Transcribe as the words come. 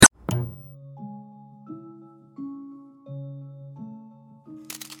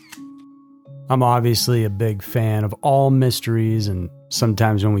I'm obviously a big fan of all mysteries, and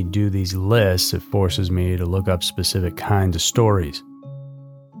sometimes when we do these lists, it forces me to look up specific kinds of stories.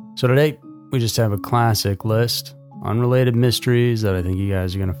 So today, we just have a classic list, unrelated mysteries that I think you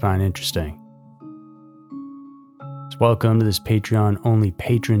guys are going to find interesting. So welcome to this Patreon-only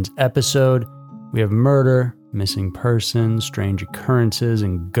patrons episode. We have murder, missing persons, strange occurrences,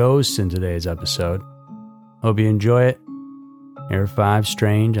 and ghosts in today's episode. Hope you enjoy it. Here are 5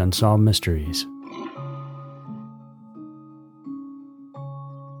 strange unsolved mysteries.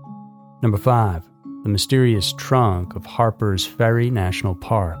 Number 5. The mysterious trunk of Harper's Ferry National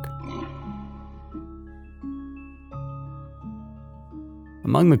Park.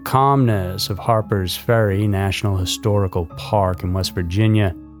 Among the calmness of Harper's Ferry National Historical Park in West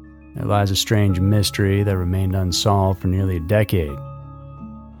Virginia, there lies a strange mystery that remained unsolved for nearly a decade.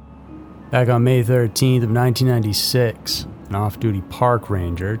 Back on May 13th of 1996, an off-duty park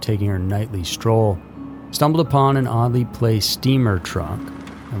ranger taking her nightly stroll stumbled upon an oddly placed steamer trunk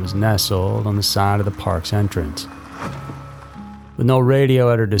that was nestled on the side of the park's entrance. With no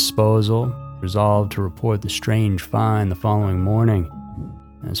radio at her disposal, resolved to report the strange find the following morning.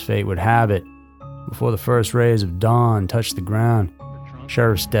 As fate would have it, before the first rays of dawn touched the ground,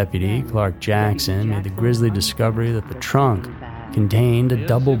 Sheriff's Deputy Clark Jackson made the grisly discovery that the trunk contained a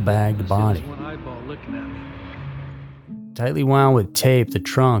double-bagged body. Tightly wound with tape, the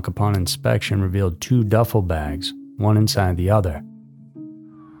trunk, upon inspection, revealed 2 duffel bags, one inside the other.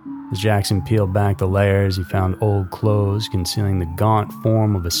 As Jackson peeled back the layers, he found old clothes concealing the gaunt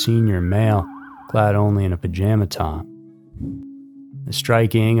form of a senior male, clad only in a pajama top. The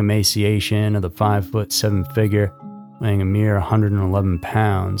striking emaciation of the 5'7" figure, weighing a mere 111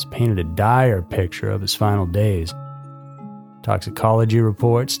 pounds, painted a dire picture of his final days. Toxicology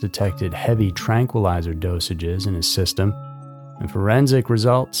reports detected heavy tranquilizer dosages in his system, and forensic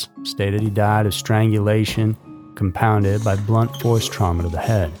results stated he died of strangulation compounded by blunt force trauma to the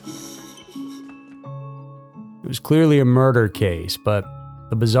head. It was clearly a murder case, but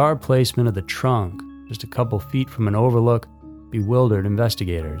the bizarre placement of the trunk, just a couple feet from an overlook, bewildered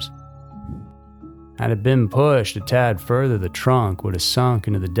investigators. Had it been pushed a tad further, the trunk would have sunk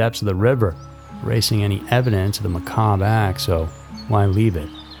into the depths of the river, erasing any evidence of the macabre act, so why leave it?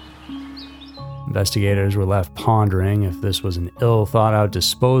 Investigators were left pondering if this was an ill-thought-out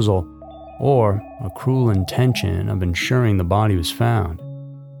disposal or a cruel intention of ensuring the body was found.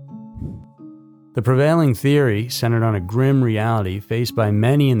 The prevailing theory centered on a grim reality faced by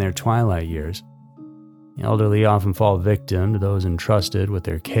many in their twilight years. The elderly often fall victim to those entrusted with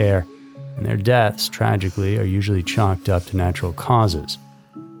their care, and their deaths, tragically, are usually chalked up to natural causes.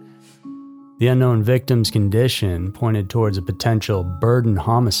 The unknown victim's condition pointed towards a potential burden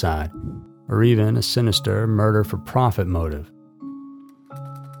homicide, or even a sinister murder-for-profit motive.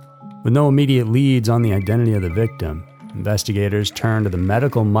 With no immediate leads on the identity of the victim, investigators turned to the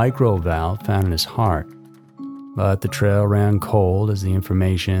medical microvalve found in his heart. But the trail ran cold as the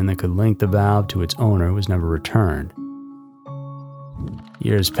information that could link the valve to its owner was never returned.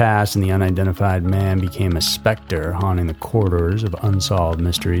 Years passed and the unidentified man became a specter haunting the corridors of unsolved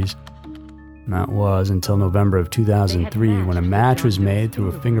mysteries. And that was until November of 2003 when a match was made through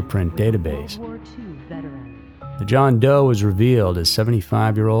a fingerprint database. The John Doe was revealed as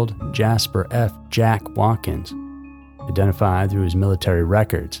 75-year-old Jasper F. Jack Watkins, identified through his military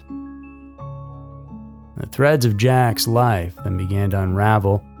records. The threads of Jack's life then began to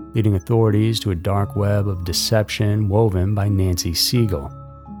unravel, leading authorities to a dark web of deception woven by Nancy Siegel.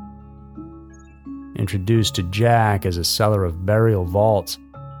 Introduced to Jack as a seller of burial vaults,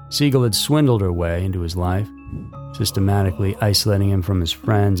 Siegel had swindled her way into his life, systematically isolating him from his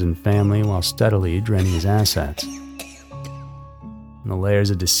friends and family while steadily draining his assets. And the layers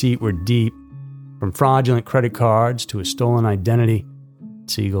of deceit were deep. From fraudulent credit cards to a stolen identity,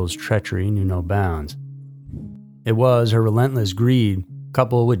 Siegel's treachery knew no bounds. It was her relentless greed,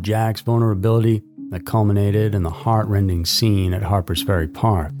 coupled with Jack's vulnerability, that culminated in the heart-rending scene at Harper's Ferry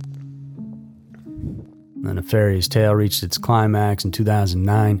Park. The nefarious tale reached its climax in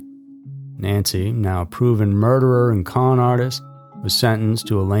 2009. Nancy, now a proven murderer and con artist, was sentenced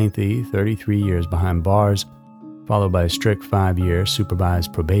to a lengthy 33 years behind bars, followed by a strict 5-year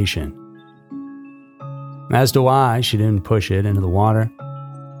supervised probation. As to why she didn't push it into the water,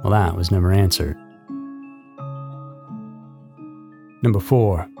 well, that was never answered. Number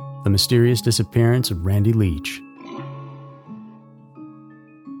 4. The mysterious disappearance of Randy Leach.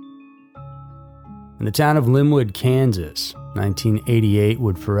 In the town of Linwood, Kansas, 1988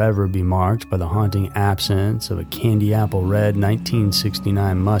 would forever be marked by the haunting absence of a candy apple red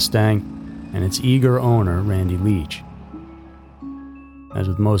 1969 Mustang and its eager owner, Randy Leach. As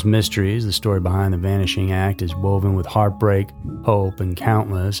with most mysteries, the story behind the vanishing act is woven with heartbreak, hope, and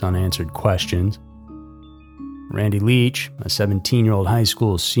countless unanswered questions. Randy Leach, a 17-year-old high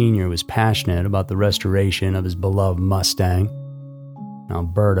school senior, was passionate about the restoration of his beloved Mustang.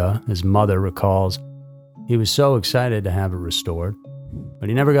 Alberta, his mother, recalls, he was so excited to have it restored, but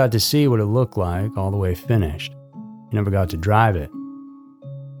he never got to see what it looked like all the way finished. He never got to drive it.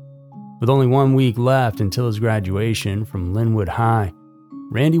 With only 1 week left until his graduation from Linwood High,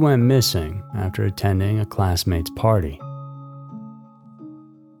 Randy went missing after attending a classmate's party.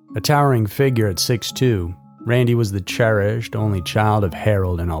 A towering figure at 6'2", Randy was the cherished only child of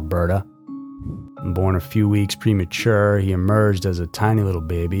Harold in Alberta. Born a few weeks premature, he emerged as a tiny little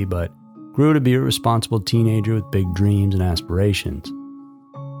baby, but grew to be a responsible teenager with big dreams and aspirations.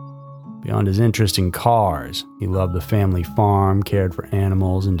 Beyond his interest in cars, he loved the family farm, cared for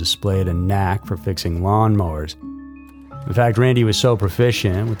animals, and displayed a knack for fixing lawnmowers. In fact, Randy was so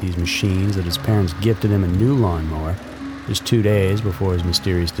proficient with these machines that his parents gifted him a new lawnmower just 2 days before his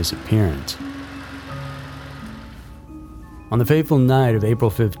mysterious disappearance. On the fateful night of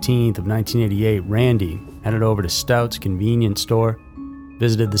April 15th of 1988, Randy headed over to Stout's convenience store,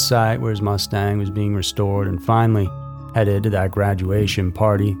 visited the site where his Mustang was being restored, and finally headed to that graduation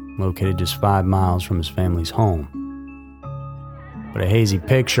party located just 5 miles from his family's home. But a hazy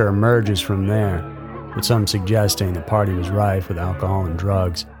picture emerges from there, with some suggesting the party was rife with alcohol and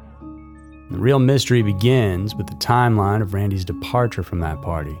drugs. The real mystery begins with the timeline of Randy's departure from that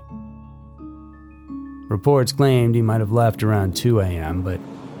party. Reports claimed he might have left around 2 a.m., but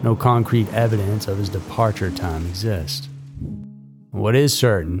no concrete evidence of his departure time exists. What is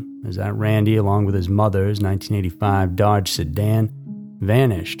certain is that Randy, along with his mother's 1985 Dodge sedan,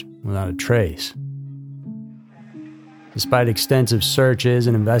 vanished without a trace. Despite extensive searches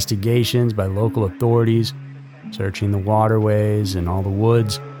and investigations by local authorities, searching the waterways and all the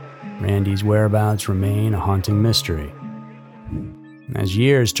woods, Randy's whereabouts remain a haunting mystery. As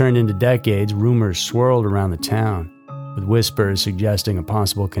years turned into decades, rumors swirled around the town, with whispers suggesting a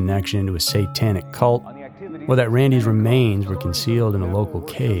possible connection to a satanic cult, or that Randy's remains were concealed in a local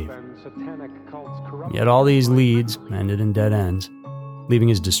cave. Yet all these leads ended in dead ends, leaving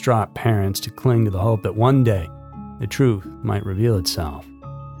his distraught parents to cling to the hope that one day the truth might reveal itself.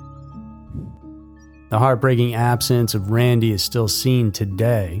 The heartbreaking absence of Randy is still seen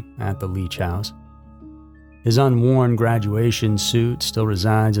today at the Leach house. His unworn graduation suit still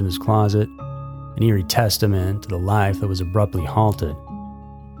resides in his closet, an eerie testament to the life that was abruptly halted.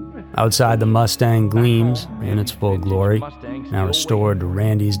 Outside, the Mustang gleams in its full glory, now restored to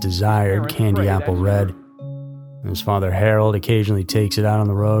Randy's desired candy apple red. His father Harold occasionally takes it out on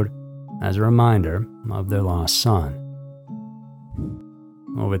the road as a reminder of their lost son.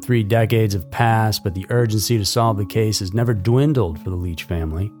 Over 3 decades have passed, but the urgency to solve the case has never dwindled for the Leach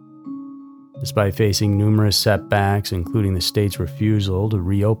family. Despite facing numerous setbacks, including the state's refusal to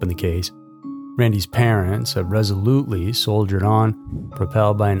reopen the case, Randy's parents have resolutely soldiered on,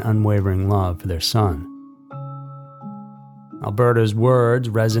 propelled by an unwavering love for their son. Alberta's words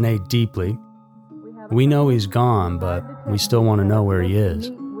resonate deeply. We know he's gone, but we still want to know where he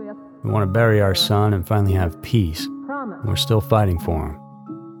is. We want to bury our son and finally have peace. We're still fighting for him.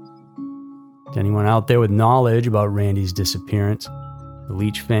 To anyone out there with knowledge about Randy's disappearance, the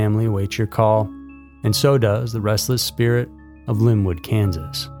Leach family awaits your call, and so does the restless spirit of Linwood,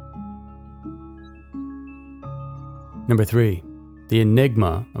 Kansas. Number 3, the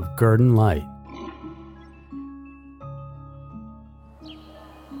enigma of Gurdon Light.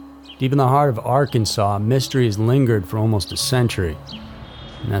 Deep in the heart of Arkansas, a mystery has lingered for almost a century.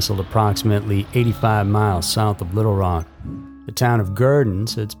 Nestled approximately 85 miles south of Little Rock, the town of Gurdon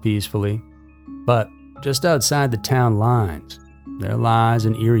sits peacefully. But just outside the town lines, there lies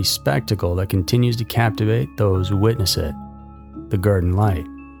an eerie spectacle that continues to captivate those who witness it: the Gurdon Light.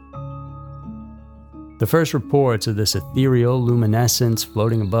 The first reports of this ethereal luminescence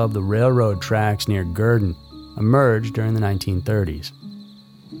floating above the railroad tracks near Gurdon emerged during the 1930s.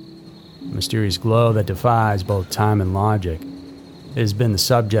 A mysterious glow that defies both time and logic. It has been the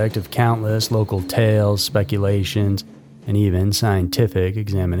subject of countless local tales, speculations, and even scientific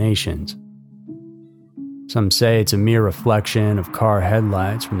examinations. Some say it's a mere reflection of car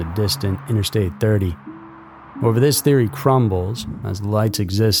headlights from the distant Interstate 30. However, this theory crumbles as the light's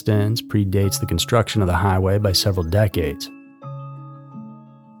existence predates the construction of the highway by several decades.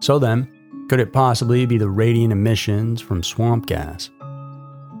 So then, could it possibly be the radiant emissions from swamp gas?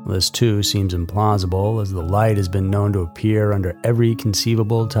 This too seems implausible, as the light has been known to appear under every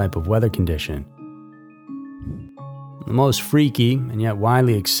conceivable type of weather condition. The most freaky and yet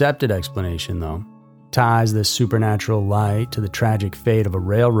widely accepted explanation, though, ties this supernatural light to the tragic fate of a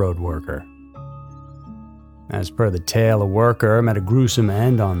railroad worker. As per the tale, a worker met a gruesome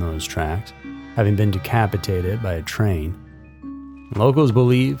end on those tracks, having been decapitated by a train. Locals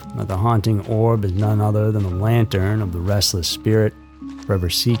believe that the haunting orb is none other than the lantern of the restless spirit forever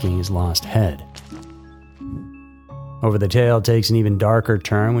seeking his lost head. However, the tale takes an even darker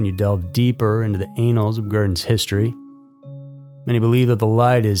turn when you delve deeper into the annals of Gurdon's history. Many believe that the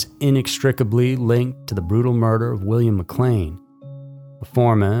light is inextricably linked to the brutal murder of William McLean, a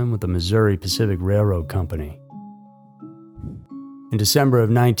foreman with the Missouri Pacific Railroad Company. In December of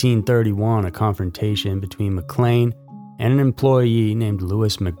 1931, a confrontation between McLean and an employee named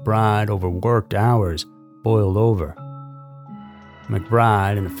Lewis McBride over worked hours boiled over.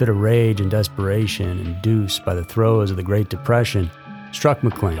 McBride, in a fit of rage and desperation induced by the throes of the Great Depression, struck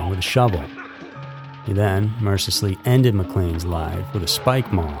McLean with a shovel. He then mercilessly ended McLean's life with a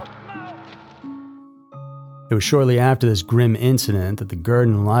spike maul. It was shortly after this grim incident that the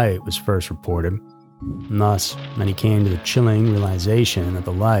Gurdon light was first reported, and thus many came to the chilling realization that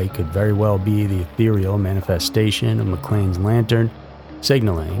the light could very well be the ethereal manifestation of McLean's lantern,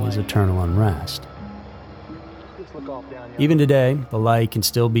 signaling his eternal unrest. Even today, the light can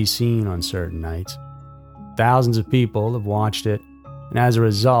still be seen on certain nights. Thousands of people have watched it, and as a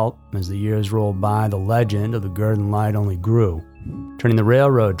result, as the years rolled by, the legend of the Gurdon light only grew, turning the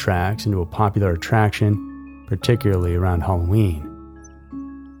railroad tracks into a popular attraction, particularly around Halloween.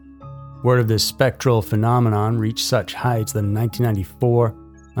 Word of this spectral phenomenon reached such heights that in 1994,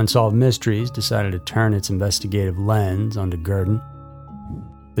 Unsolved Mysteries decided to turn its investigative lens onto Gurdon.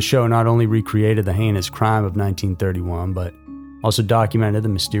 The show not only recreated the heinous crime of 1931, but also documented the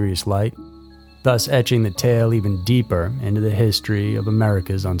mysterious light, thus etching the tale even deeper into the history of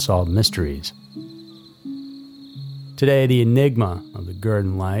America's unsolved mysteries. Today, the enigma of the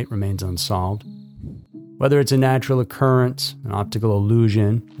Gurdon light remains unsolved. Whether it's a natural occurrence, an optical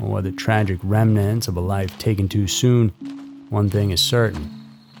illusion, or whether tragic remnants of a life taken too soon, one thing is certain.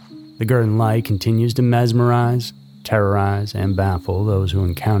 The Gurdon light continues to mesmerize, terrorize, and baffle those who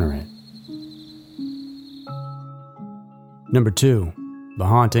encounter it. Number 2. The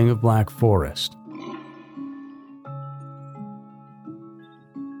Haunting of Black Forest.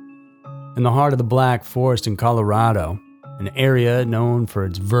 In the heart of the Black Forest in Colorado, an area known for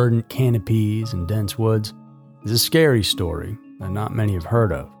its verdant canopies and dense woods, is a scary story that not many have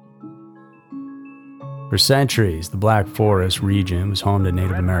heard of. For centuries, the Black Forest region was home to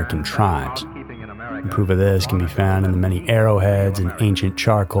Native American tribes. And proof of this can be found in the many arrowheads and ancient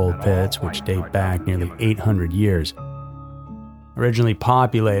charcoal pits which date back nearly 800 years. Originally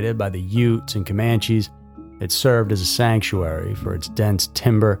populated by the Utes and Comanches, it served as a sanctuary for its dense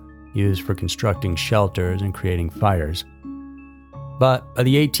timber used for constructing shelters and creating fires. But by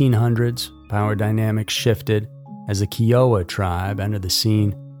the 1800s, power dynamics shifted as the Kiowa tribe entered the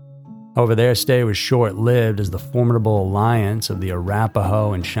scene. However, their stay was short-lived as the formidable alliance of the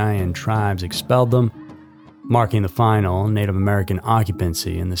Arapaho and Cheyenne tribes expelled them, marking the final Native American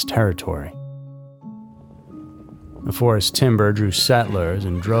occupancy in this territory. The forest timber drew settlers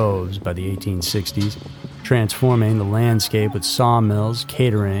in droves by the 1860s, transforming the landscape with sawmills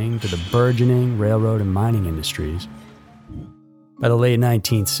catering to the burgeoning railroad and mining industries. By the late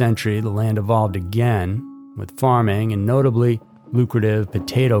 19th century, the land evolved again, with farming and notably lucrative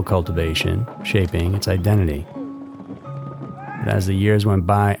potato cultivation shaping its identity. But as the years went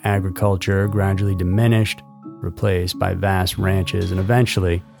by, agriculture gradually diminished, replaced by vast ranches and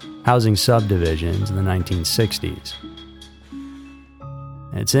eventually housing subdivisions in the 1960s.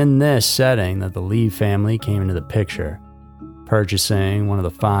 And it's in this setting that the Lee family came into the picture, purchasing one of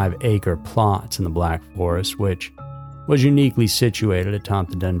the 5-acre plots in the Black Forest, which was uniquely situated atop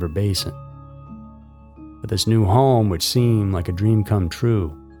the Denver Basin. But this new home, which seemed like a dream come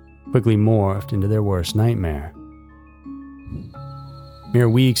true, quickly morphed into their worst nightmare. Mere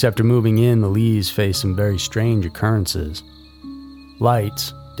weeks after moving in, the Lees faced some very strange occurrences.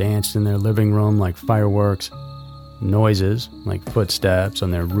 Lights danced in their living room like fireworks. Noises, like footsteps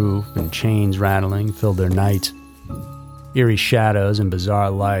on their roof and chains rattling, filled their nights. Eerie shadows and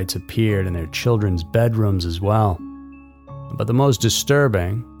bizarre lights appeared in their children's bedrooms as well. But the most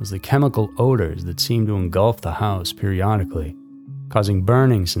disturbing was the chemical odors that seemed to engulf the house periodically, causing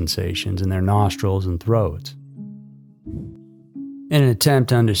burning sensations in their nostrils and throats. In an attempt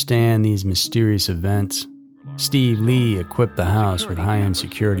to understand these mysterious events, Steve Lee equipped the house with high-end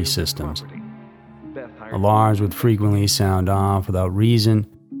security systems. Alarms would frequently sound off without reason.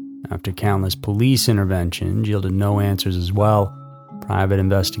 After countless police interventions yielded no answers as well, private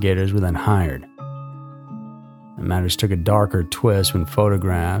investigators were then hired. And matters took a darker twist when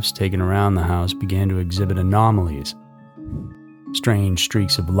photographs taken around the house began to exhibit anomalies. Strange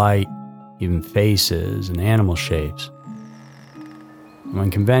streaks of light, even faces and animal shapes. And when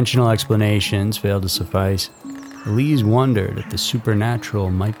conventional explanations failed to suffice, the Lees wondered if the supernatural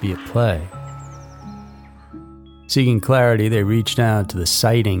might be at play. Seeking clarity, they reached out to the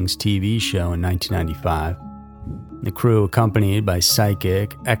Sightings TV show in 1995. The crew, accompanied by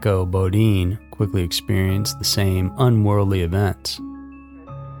psychic Echo Bodine, quickly experienced the same unworldly events.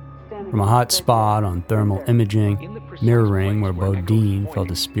 From a hot spot on thermal imaging, mirroring where Bodine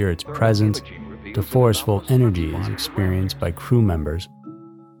felt a spirit's presence, to forceful energies experienced by crew members,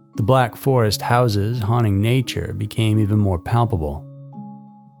 the Black Forest houses haunting nature became even more palpable.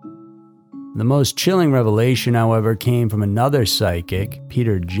 The most chilling revelation, however, came from another psychic,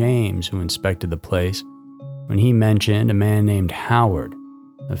 Peter James, who inspected the place, when he mentioned a man named Howard,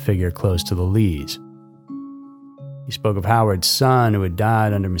 a figure close to the Lees. He spoke of Howard's son who had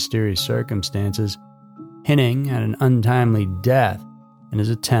died under mysterious circumstances, hinting at an untimely death in his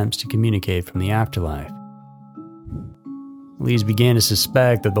attempts to communicate from the afterlife. Lees began to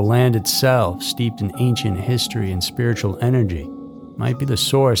suspect that the land itself, steeped in ancient history and spiritual energy, might be the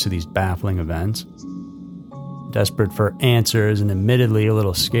source of these baffling events. Desperate for answers and admittedly a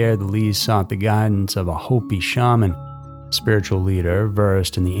little scared, the Lees sought the guidance of a Hopi shaman, a spiritual leader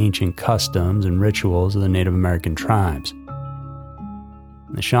versed in the ancient customs and rituals of the Native American tribes.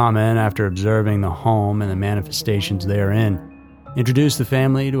 The shaman, after observing the home and the manifestations therein, introduced the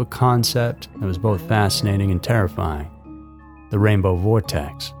family to a concept that was both fascinating and terrifying: the rainbow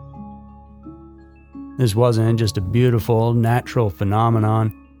vortex. This wasn't just a beautiful, natural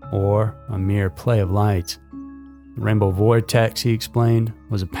phenomenon or a mere play of lights. The rainbow vortex, he explained,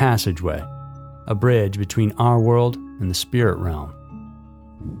 was a passageway, a bridge between our world and the spirit realm.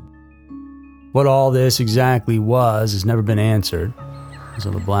 What all this exactly was has never been answered,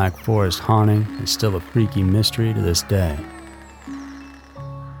 so the Black Forest haunting is still a freaky mystery to this day.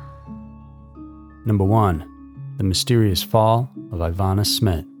 Number 1. The mysterious fall of Ivana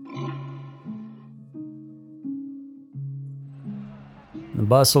Smith. The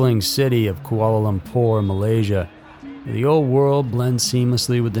bustling city of Kuala Lumpur, Malaysia, where the old world blends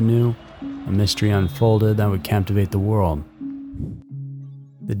seamlessly with the new, a mystery unfolded that would captivate the world.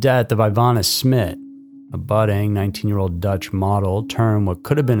 The death of Ivana Smith, a budding 19-year-old Dutch model, turned what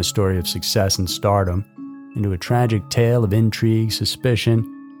could have been a story of success and stardom into a tragic tale of intrigue, suspicion,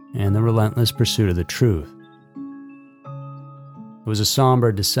 and the relentless pursuit of the truth. It was a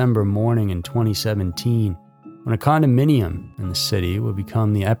somber December morning in 2017 when a condominium in the city would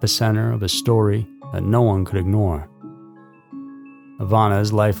become the epicenter of a story that no one could ignore.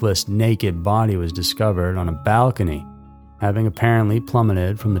 Ivana's lifeless, naked body was discovered on a balcony, having apparently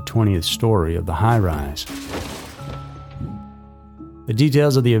plummeted from the 20th story of the high-rise. The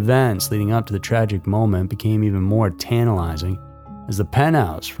details of the events leading up to the tragic moment became even more tantalizing, as the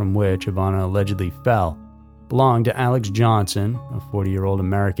penthouse from which Ivana allegedly fell belonged to Alex Johnson, a 40-year-old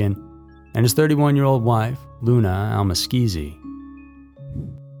American, and his 31-year-old wife, Luna Almaskizi.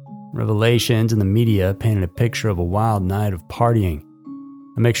 Revelations in the media painted a picture of a wild night of partying,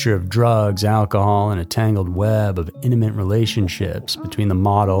 a mixture of drugs, alcohol, and a tangled web of intimate relationships between the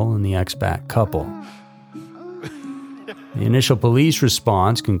model and the expat couple. The initial police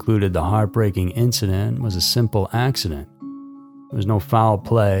response concluded the heartbreaking incident was a simple accident. There was no foul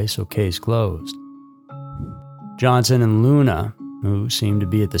play, so case closed. Johnson and Luna, who seemed to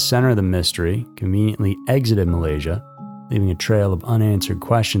be at the center of the mystery, conveniently exited Malaysia, leaving a trail of unanswered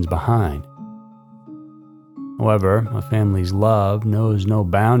questions behind. However, a family's love knows no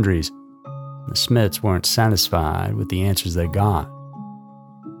boundaries. The Smiths weren't satisfied with the answers they got.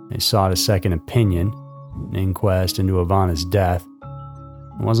 They sought a second opinion, an inquest into Ivana's death.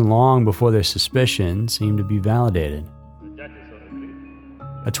 It wasn't long before their suspicions seemed to be validated.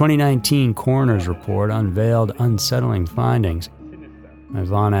 A 2019 coroner's report unveiled unsettling findings.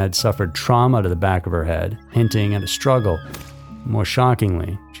 Ivana had suffered trauma to the back of her head, hinting at a struggle. More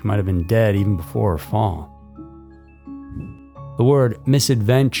shockingly, she might have been dead even before her fall. The word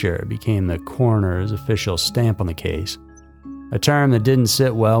misadventure became the coroner's official stamp on the case, a term that didn't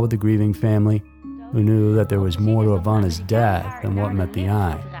sit well with the grieving family, who knew that there was more to Ivana's death than what met the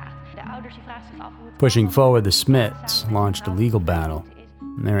eye. Pushing forward, the Smiths launched a legal battle,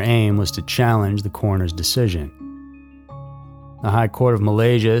 and their aim was to challenge the coroner's decision. The High Court of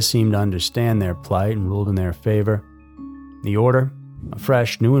Malaysia seemed to understand their plight and ruled in their favor. The order? A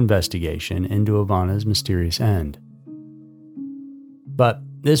fresh new investigation into Ivana's mysterious end. But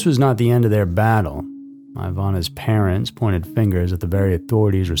this was not the end of their battle. Ivana's parents pointed fingers at the very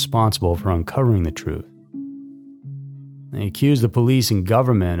authorities responsible for uncovering the truth. They accused the police and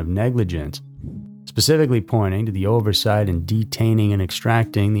government of negligence, specifically pointing to the oversight in detaining and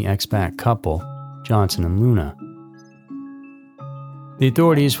extracting the expat couple, Johnson and Luna. The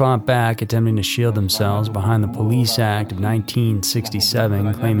authorities fought back, attempting to shield themselves behind the Police Act of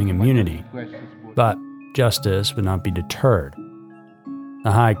 1967, claiming immunity. But justice would not be deterred.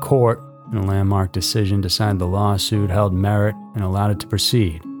 The High Court, in a landmark decision, decided the lawsuit held merit and allowed it to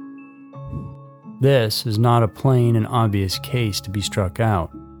proceed. This is not a plain and obvious case to be struck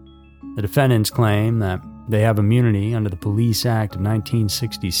out. The defendants claim that they have immunity under the Police Act of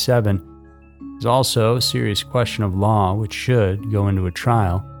 1967 is also a serious question of law which should go into a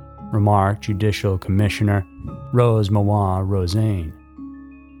trial, remarked Judicial Commissioner Rose Mawar Rosaine.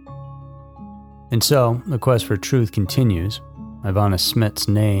 And so, the quest for truth continues. Ivana Smith's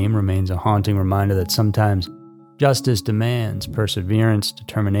name remains a haunting reminder that sometimes justice demands perseverance,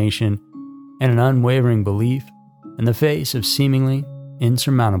 determination, and an unwavering belief in the face of seemingly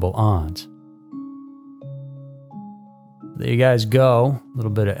insurmountable odds. There you guys go. A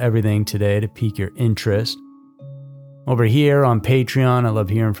little bit of everything today to pique your interest. Over here on Patreon, I love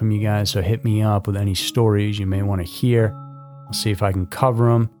hearing from you guys, so hit me up with any stories you may want to hear. I'll see if I can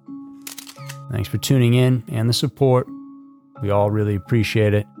cover them. Thanks for tuning in and the support. We all really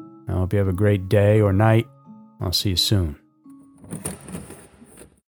appreciate it. I hope you have a great day or night. I'll see you soon.